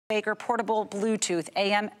Studebaker Portable Bluetooth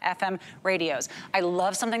AM, FM radios. I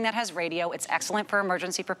love something that has radio. It's excellent for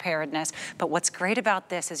emergency preparedness. But what's great about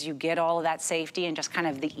this is you get all of that safety and just kind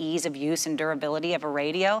of the ease of use and durability of a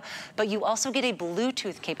radio. But you also get a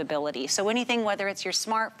Bluetooth capability. So anything, whether it's your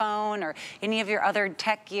smartphone or any of your other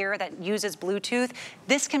tech gear that uses Bluetooth,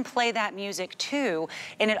 this can play that music too.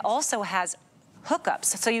 And it also has hookups,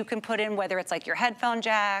 so you can put in whether it's like your headphone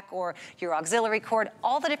jack or your auxiliary cord.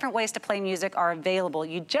 All the different ways to play music are available.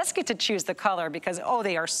 You just get to choose the color because, oh,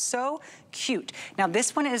 they are so cute. Now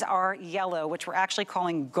this one is our yellow, which we're actually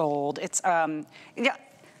calling gold. It's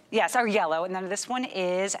yes, our yellow, and then this one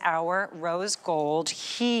is our rose gold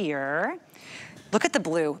here. Look at the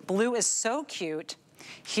blue. Blue is so cute.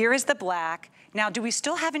 Here is the black. Now, do we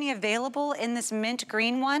still have any available in this mint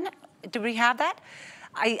green one? Do we have that?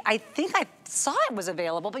 I think I saw it was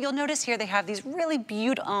available, but you'll notice here they have these really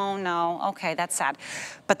beautiful, oh no, okay, that's sad.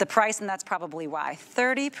 But the price, and that's probably why,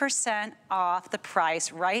 30% off the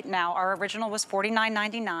price right now. Our original was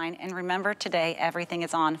 $49.99, and remember today, everything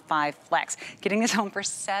is on 5 Flex. Getting this home for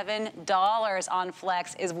 $7 on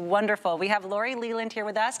Flex is wonderful. We have Lori Leland here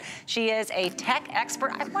with us. She is a tech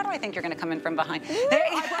expert. Why do I think you're gonna come in from behind?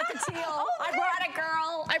 I brought the teal. Oh, I brought it,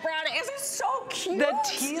 girl. I brought it. Isn't it so cute? The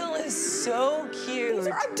teal is so cute. These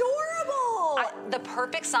are adorable. The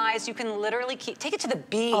perfect size. You can literally take it to the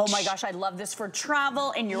beach. Oh my gosh, I love this for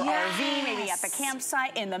travel, in your RV, maybe at the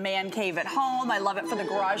campsite, in the man cave at home. I love it for the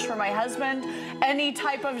garage for my husband. Any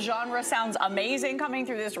type of genre sounds amazing coming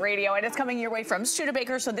through this radio, and it's coming your way from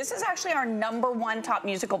Studebaker. So this is actually our #1 top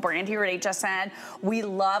musical brand here at HSN. We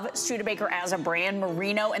love Studebaker as a brand.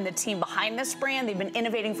 Marino and the team behind this brand, they've been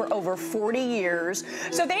innovating for over 40 years.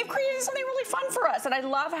 So they've created something really fun for us, and I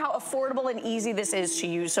love how affordable and easy this is to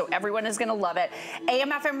use, so everyone is gonna love it.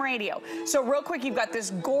 AM, FM radio. So real quick, you've got this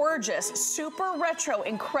gorgeous, super retro,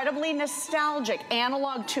 incredibly nostalgic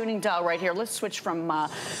analog tuning dial right here. Let's switch from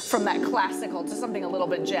that classical to something a little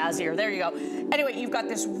bit jazzier. There you go. Anyway, you've got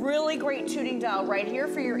this really great tuning dial right here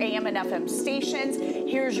for your AM and FM stations.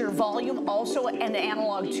 Here's your volume, also an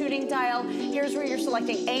analog tuning dial. Here's where you're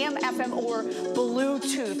selecting AM, FM, or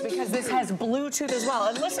Bluetooth, because this has Bluetooth as well.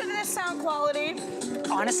 And listen to this sound quality.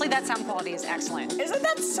 Honestly, that sound quality is excellent. Isn't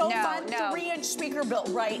that so fun? 3-inch speaker built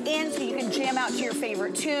right in, so you can jam out to your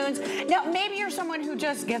favorite tunes. Now, maybe you're someone who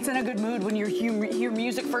just gets in a good mood when you hear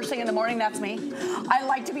music first thing in the morning. That's me. I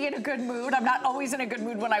like to be in a good mood. I'm not always in a good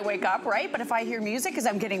mood when I wake up, right? But if I hear music as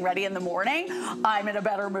I'm getting ready in the morning, I'm in a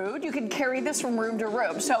better mood. You can carry this from room to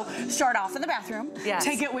room. So start off in the bathroom. Yes.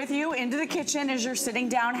 Take it with you into the kitchen as you're sitting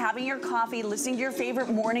down, having your coffee, listening to your favorite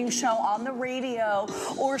morning show on the radio,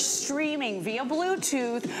 or streaming via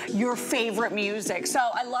Bluetooth your favorite music. So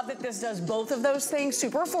I love that this does both of those things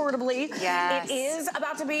super affordably. Yes. It is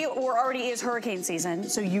about to be, or already is, hurricane season.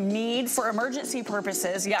 So you need, for emergency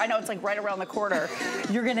purposes, yeah, I know it's like right around the corner,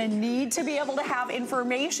 you're gonna need to be able to have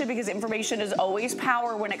information, because information is always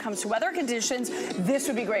power when it comes to weather conditions. This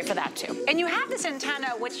would be great for that too. And you have this antenna,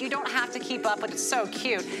 which you don't have to keep up, but it's so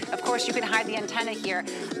cute. Of course, you can hide the antenna here.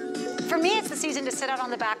 For me, it's the season to sit out on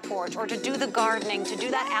the back porch or to do the gardening, to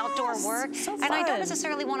do that outdoor work. So and I don't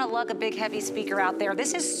necessarily want to lug a big, heavy speaker out there.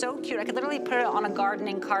 This is so cute. I could literally put it on a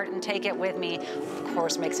gardening cart and take it with me. Of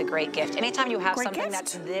course, makes a great gift. Anytime you have something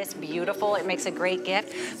that's this beautiful, it makes a great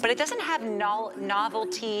gift. But it doesn't have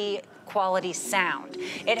novelty quality sound.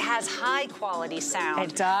 It has high quality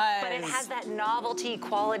sound. It does. But it has that novelty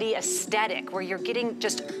quality aesthetic where you're getting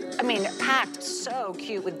just, I mean, packed so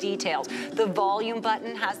cute with details. The volume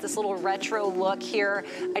button has this little retro look here.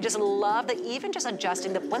 I just love that, even just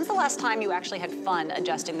adjusting when's the last time you actually had fun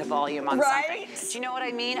adjusting the volume on something? Do you know what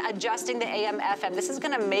I mean? Adjusting the AM, FM. This is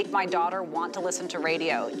gonna make my daughter want to listen to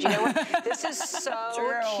radio. Do you know what? This is so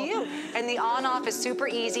cute. And the on-off is super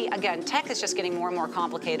easy. Again, tech is just getting more and more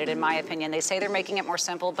complicated in my opinion. They say they're making it more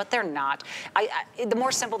simple, but they're not. The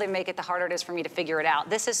more simple they make it, the harder it is for me to figure it out.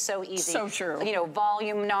 This is so easy. So true. You know,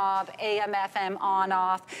 volume knob, AM, FM, on,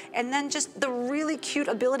 off, and then just the really cute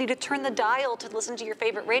ability to turn the dial to listen to your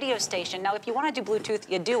favorite radio station. Now, if you want to do Bluetooth,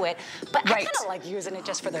 you do it, but I kind of like using it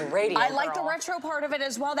just for the radio. I like the retro part of it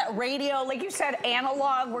as well. That radio, like you said,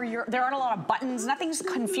 analog, where there aren't a lot of buttons. Nothing's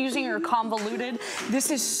confusing or convoluted. This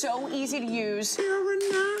is so easy to use.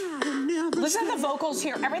 Listen to the vocals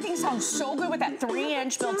here. Everything sounds so good with that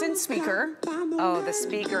 3-inch built-in speaker. Oh, the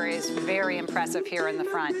speaker is very impressive here in the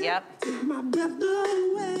front. Yep.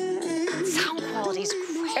 Sound quality's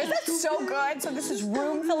great. Isn't that so good? So this is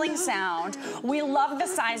room-filling sound. We love the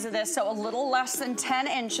size of this, so a little less than 10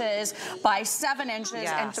 inches by 7 inches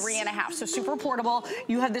and 3.5. So super portable.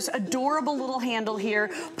 You have this adorable little handle here.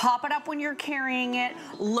 Pop it up when you're carrying it,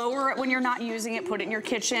 lower it when you're not using it, put it in your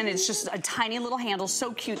kitchen. It's just a tiny little handle,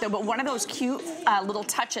 so cute though, but one of those cute little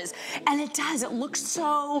touches. And it does, it looks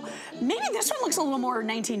so, maybe this one looks a little more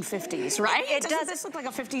 1950s, right? It does. This look like a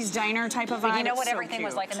 50s diner type of vibe? You know what everything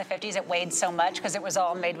was like in the 50s? It weighed so much because it was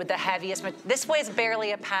all made with the heaviest. This weighs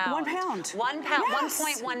barely a pound. 1 pound. 1 pound,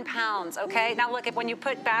 Yes. 1.1 pounds, okay? Now look, when you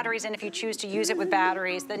put batteries in, if you choose to use it with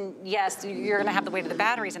batteries, then yes, you're gonna have the weight of the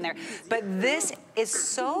batteries in there. But this is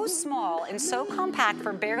so small and so compact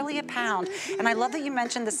for barely a pound. And I love that you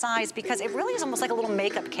mentioned the size because it really is almost like a little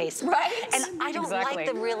makeup case. Right. And I don't like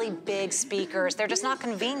the really big speakers. They're just not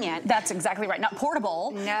convenient. That's exactly right. Not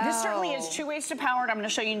portable. No. This certainly is 2 ways to power it. I'm going to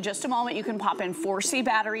show you in just a moment. You can pop in 4C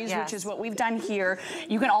batteries, which is what we've done here.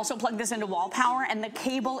 You can also plug this into wall power, and the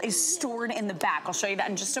cable is stored in the back. I'll show you that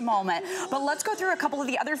in just a moment. But let's go through a couple of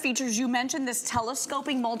the other features. You mentioned this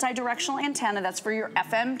telescoping multi-directional antenna. That's for your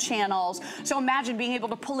FM channels. So imagine being able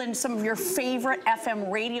to pull in some of your favorite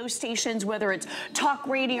FM radio stations, whether it's talk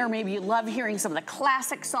radio or maybe you love hearing some of the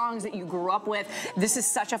classic songs that you grew up with. This is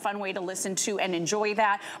such a fun way to listen to and enjoy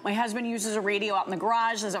that. My husband uses a radio out in the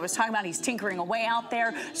garage. As I was talking about, he's tinkering away out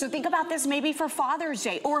there. So think about this maybe for Father's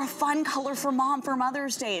Day or a fun color for Mom for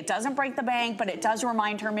Mother's Day. It doesn't break the bank, but it does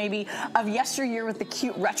remind her maybe of yesteryear with the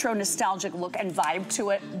cute retro nostalgic look and vibe to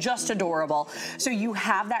it. Just adorable. So you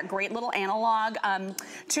have that great little analog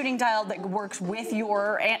tuning dial that works with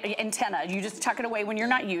your antenna. You just tuck it away when you're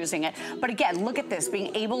not using it. But again, look at this,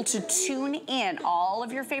 being able to tune in all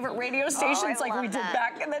of your favorite radio stations like we did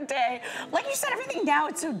back in the day. Like you said, everything now,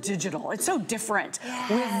 it's so digital. It's so different.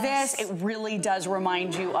 With this, it really does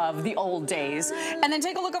remind you of the old days. And then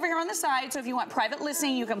take a look over here on the side. So if you want private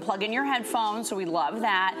listening, you can plug in your headphones. So we love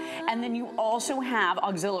that. And then you also have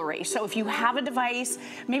auxiliary. So if you have a device,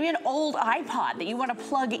 maybe an old iPod that you want to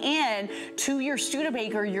plug in to your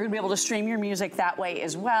Studebaker, you're going to be able to stream your music that way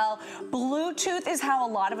as well. Bluetooth is how a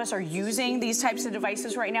lot of us are using these types of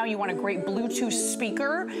devices right now. You want a great Bluetooth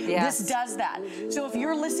speaker. This does that. So if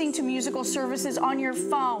you're listening to musical services on your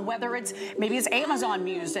phone, whether it's maybe it's Amazon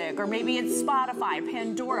Music or maybe it's Spotify,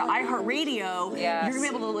 Pandora, iHeartRadio, you're gonna be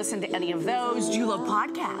able to listen to any of those. Do you love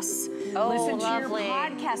podcasts? Listen to your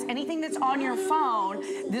podcast. Anything that's on your phone,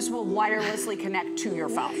 this will wirelessly connect to your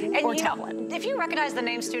phone or tablet. If you recognize the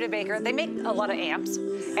name Studebaker, they make a lot of amps.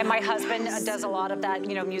 And my husband does a lot of that,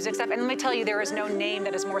 music stuff. And let me tell you, there is no name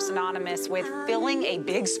that is more synonymous with filling a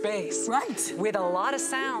big space. Right. With a lot of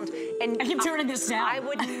sound. And I keep turning this down.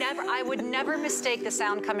 I would never mistake the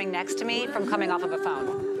sound coming next to me from coming off of a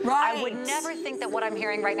phone. Right. I would never think that what I'm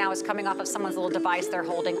hearing right now is coming off of someone's little device they're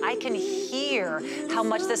holding. I can hear how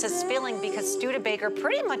much this is filling because Studebaker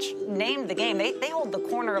pretty much named the game. They hold the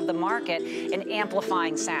corner of the market in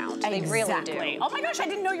amplifying sound. They really do. Oh my gosh, I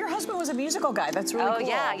didn't know your husband was a musical guy. That's really cool.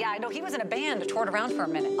 Oh yeah, I know. He was in a band, toured around for a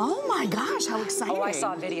minute. Oh my gosh, how exciting. Oh, I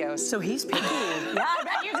saw videos. So he's picky. Yeah, I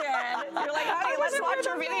bet you did. You're like, honey, let's watch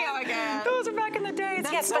your video again. Those are back in the days.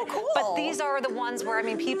 That's so cool. But these are the ones where,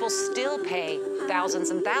 people still pay thousands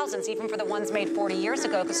and thousands, even for the ones made 40 years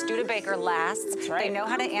ago, because Studebaker lasts. That's right. They know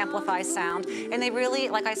how to amplify sound, and they really,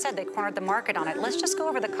 like I said, they cornered the market on it. Let's just go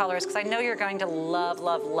over the colors, because I know you're going to love,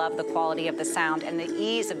 love, love the quality of the sound and the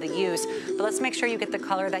ease of the use, but let's make sure you get the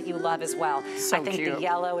color that you love as well. So I think cute. The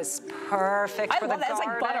yellow is perfect for the garden. It's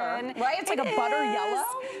like butter, right? It's like a butter yellow.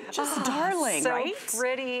 Just darling, right? So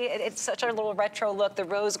pretty. It's such a little retro look. The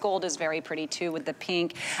rose gold is very pretty too with the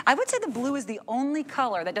pink. I would say the blue is the only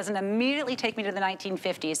color that doesn't immediately take me to the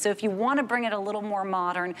 1950s. So if you want to bring it a little more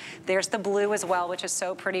modern, there's the blue as well, which is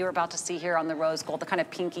so pretty. We're about to see here on the rose gold, the kind of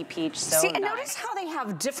pinky peach. So and notice how they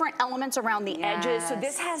have different elements around the edges. So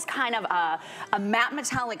this has kind of a matte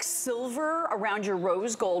metallic silver around your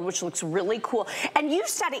rose gold, which looks really cool. And you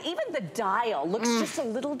said it, even the dial looks just a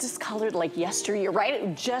little discolored like yesteryear, right?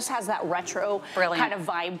 It just has that retro kind of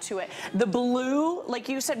vibe to it. The blue, like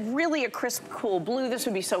you said, really a crisp, cool blue. This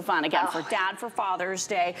would be so fun, again, for Dad, for Father's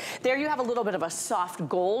Day. There you have a little bit of a soft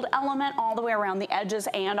gold element all the way around the edges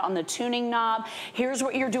and on the tuning knob. Here's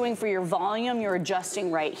what you're doing for your volume. You're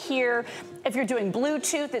adjusting right here. If you're doing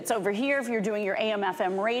Bluetooth, it's over here. If you're doing your AM,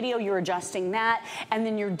 FM radio, you're adjusting that. And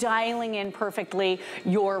then you're dialing in perfectly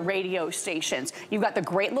your radio stations. You've got the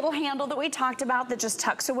great little handle that we talked about that just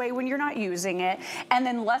tucks away when you're not using it. And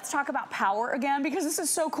then let's talk about power again, because this is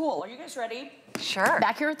so cool. Are you guys ready? Sure.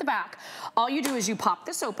 Back here at the back, all you do is you pop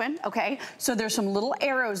this open, okay? So there's some little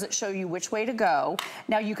arrows that show you which way to go.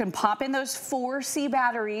 Now you can pop in those 4C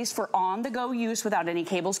batteries for on-the-go use without any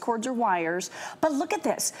cables, cords, or wires. But look at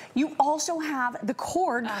this. You also have the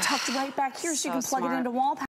cord tucked right back here so you can plug it into wall power.